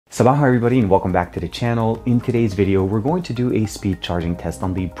Sabaha everybody and welcome back to the channel. In today's video, we're going to do a speed charging test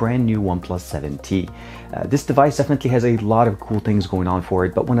on the brand new OnePlus 7T. This device definitely has a lot of cool things going on for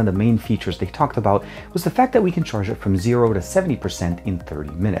it, but one of the main features they talked about was the fact that we can charge it from 0 to 70% in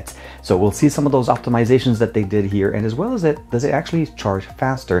 30 minutes. So we'll see some of those optimizations that they did here, and as well as does it actually charge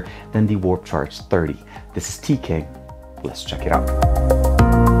faster than the Warp Charge 30. This is TK. Let's check it out.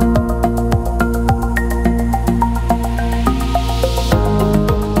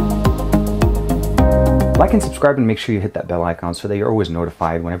 Like and subscribe and make sure you hit that bell icon so that you're always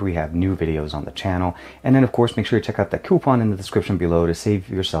notified whenever we have new videos on the channel. And then of course make sure you check out that coupon in the description below to save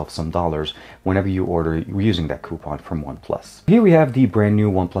yourself some dollars whenever you order using that coupon from OnePlus. Here we have the brand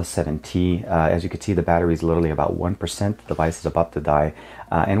new OnePlus 7T. As you can see, the battery is literally about 1%. The device is about to die.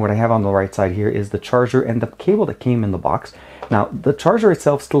 And what I have on the right side here is the charger and the cable that came in the box. Now, the charger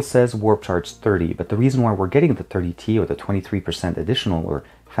itself still says Warp Charge 30, but the reason why we're getting the 30T or the 23% additional or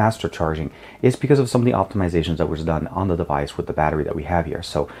faster charging is because of some of the optimizations that was done on the device with the battery that we have here.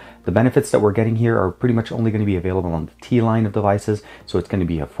 So the benefits that we're getting here are pretty much only going to be available on the T line of devices. So it's going to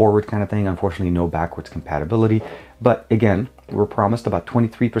be a forward kind of thing. Unfortunately, no backwards compatibility. But again, we're promised about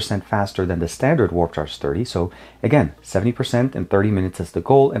 23% faster than the standard Warp Charge 30. So again, 70% in 30 minutes is the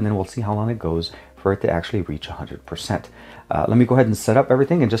goal, and then we'll see how long it goes for it to actually reach 100%. Let me go ahead and set up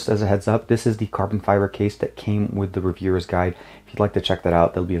everything, and just as a heads up, this is the carbon fiber case that came with the reviewer's guide. If you'd like to check that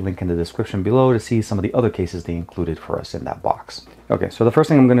out, there'll be a link in the description below to see some of the other cases they included for us in that box. Okay, so the first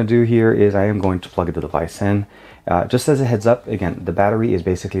thing I'm going to do here is I am going to plug the device in. Just as a heads up, again, the battery is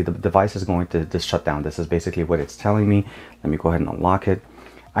basically, the device is going to just shut down. This is basically what it's telling me. Let me go ahead and unlock it.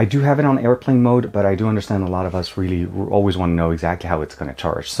 I do have it on airplane mode, but I do understand a lot of us really always want to know exactly how it's going to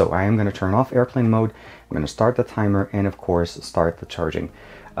charge. So I am going to turn off airplane mode. I'm going to start the timer and of course start the charging.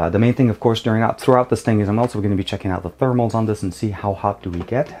 The main thing, of course, throughout this thing is I'm also going to be checking out the thermals on this and see how hot do we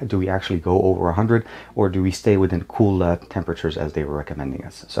get. Do we actually go over 100, or do we stay within cool temperatures as they were recommending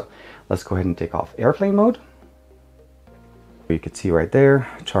us? So let's go ahead and take off airplane mode. You can see right there,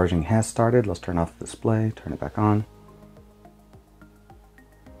 charging has started. Let's turn off the display, turn it back on.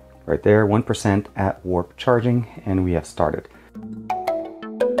 Right there, 1% at warp charging, and we have started.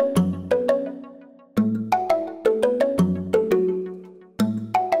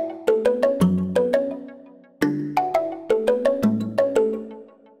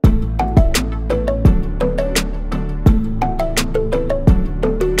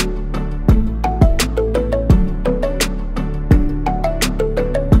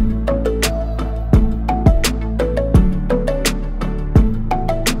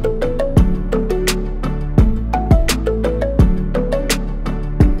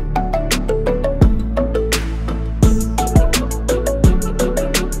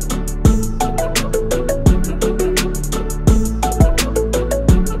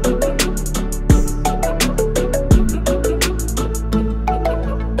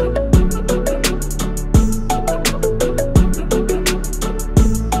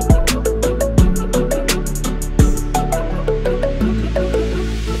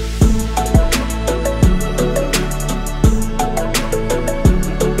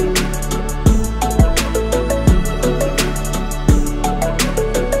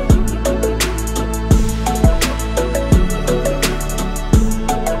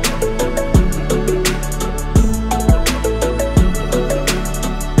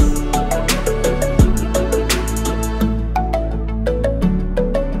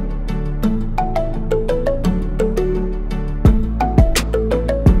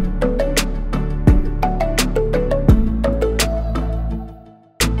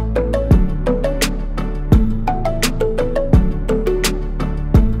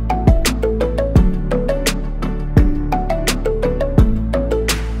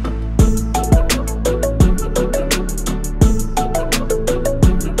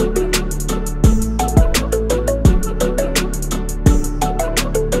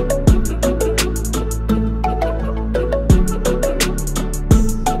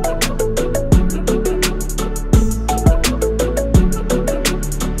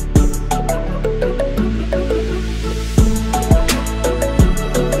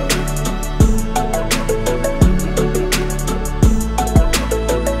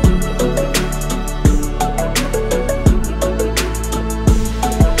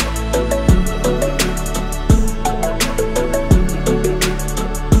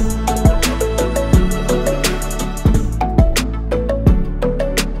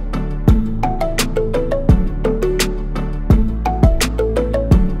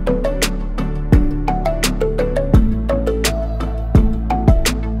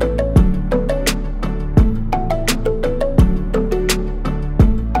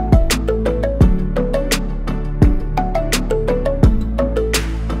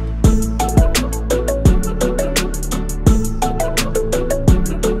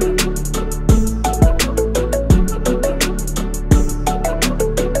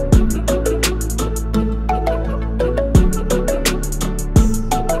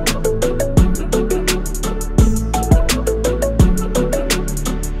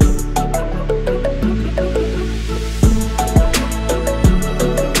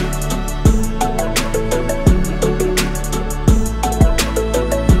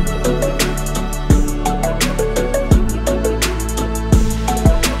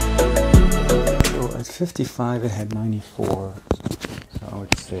 55, it had 94. So I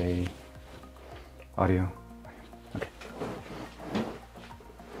would say audio. Okay.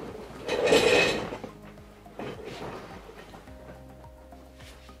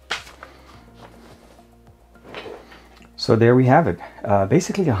 So there we have it.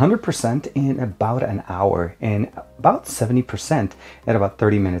 Basically 100% in about an hour and about 70% at about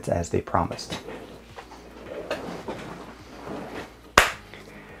 30 minutes as they promised.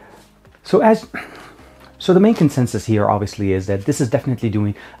 So the main consensus here obviously is that this is definitely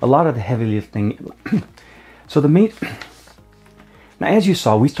doing a lot of the heavy lifting. Now, as you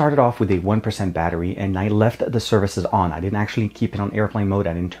saw, we started off with a 1% battery and I left the services on. I didn't actually keep it on airplane mode.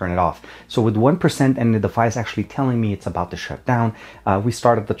 I didn't turn it off. So with 1% and the device actually telling me it's about to shut down, we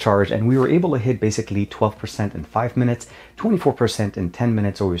started the charge and we were able to hit basically 12% in 5 minutes, 24% in 10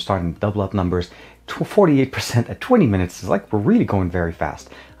 minutes, so we were starting to double up numbers, 48% at 20 minutes. It's like we're really going very fast.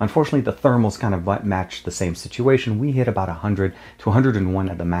 Unfortunately, the thermals kind of matched the same situation. We hit about 100 to 101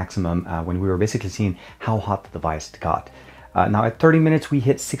 at the maximum when we were basically seeing how hot the device got. Now at 30 minutes, we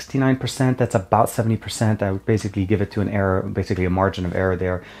hit 69%. That's about 70%. I would basically give it to an error, basically a margin of error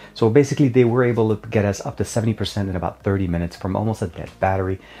there. So basically they were able to get us up to 70% in about 30 minutes from almost a dead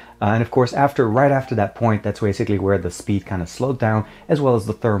battery. And of course, right after that point, that's basically where the speed kind of slowed down, as well as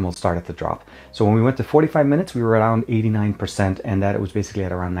the thermal started to drop. So when we went to 45 minutes, we were around 89%, and that it was basically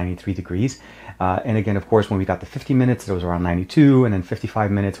at around 93 degrees. And again, of course, when we got to 50 minutes, it was around 92, and then 55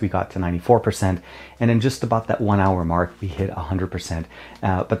 minutes, we got to 94. And then just about that 1 hour mark, we hit 100%.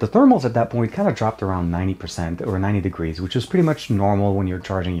 But the thermals at that point kind of dropped around 90% or 90 degrees, which is pretty much normal when you're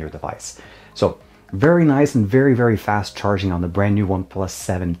charging your device. So very nice and very, very fast charging on the brand new OnePlus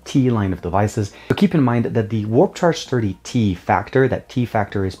 7T line of devices. So keep in mind that the Warp Charge 30T factor, that T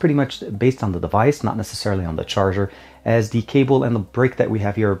factor is pretty much based on the device, not necessarily on the charger, as the cable and the brick that we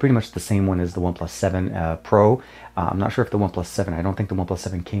have here are pretty much the same one as the OnePlus 7 Pro. I'm not sure if the OnePlus 7, I don't think the OnePlus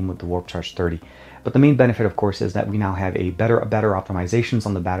 7 came with the Warp Charge 30. But the main benefit, of course, is that we now have better optimizations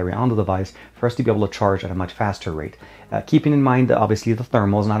on the battery on the device for us to be able to charge at a much faster rate. Keeping in mind that obviously the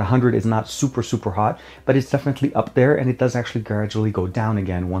thermals, not 100 is not super, super hot, but it's definitely up there, and it does actually gradually go down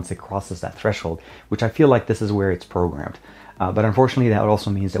again once it crosses that threshold, which I feel like this is where it's programmed. But unfortunately, that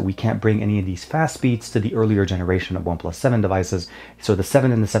also means that we can't bring any of these fast speeds to the earlier generation of OnePlus 7 devices. So the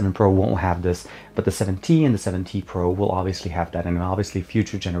 7 and the 7 Pro won't have this, but the 7T and the 7T Pro will obviously have that, and obviously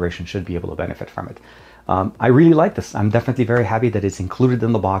future generations should be able to benefit from it. I really like this. I'm definitely very happy that it's included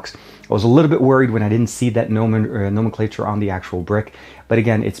in the box. I was a little bit worried when I didn't see that nomenclature on the actual brick, but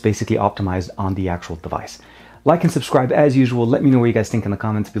again, it's basically optimized on the actual device. Like and subscribe as usual. Let me know what you guys think in the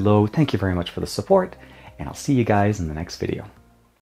comments below. Thank you very much for the support, and I'll see you guys in the next video.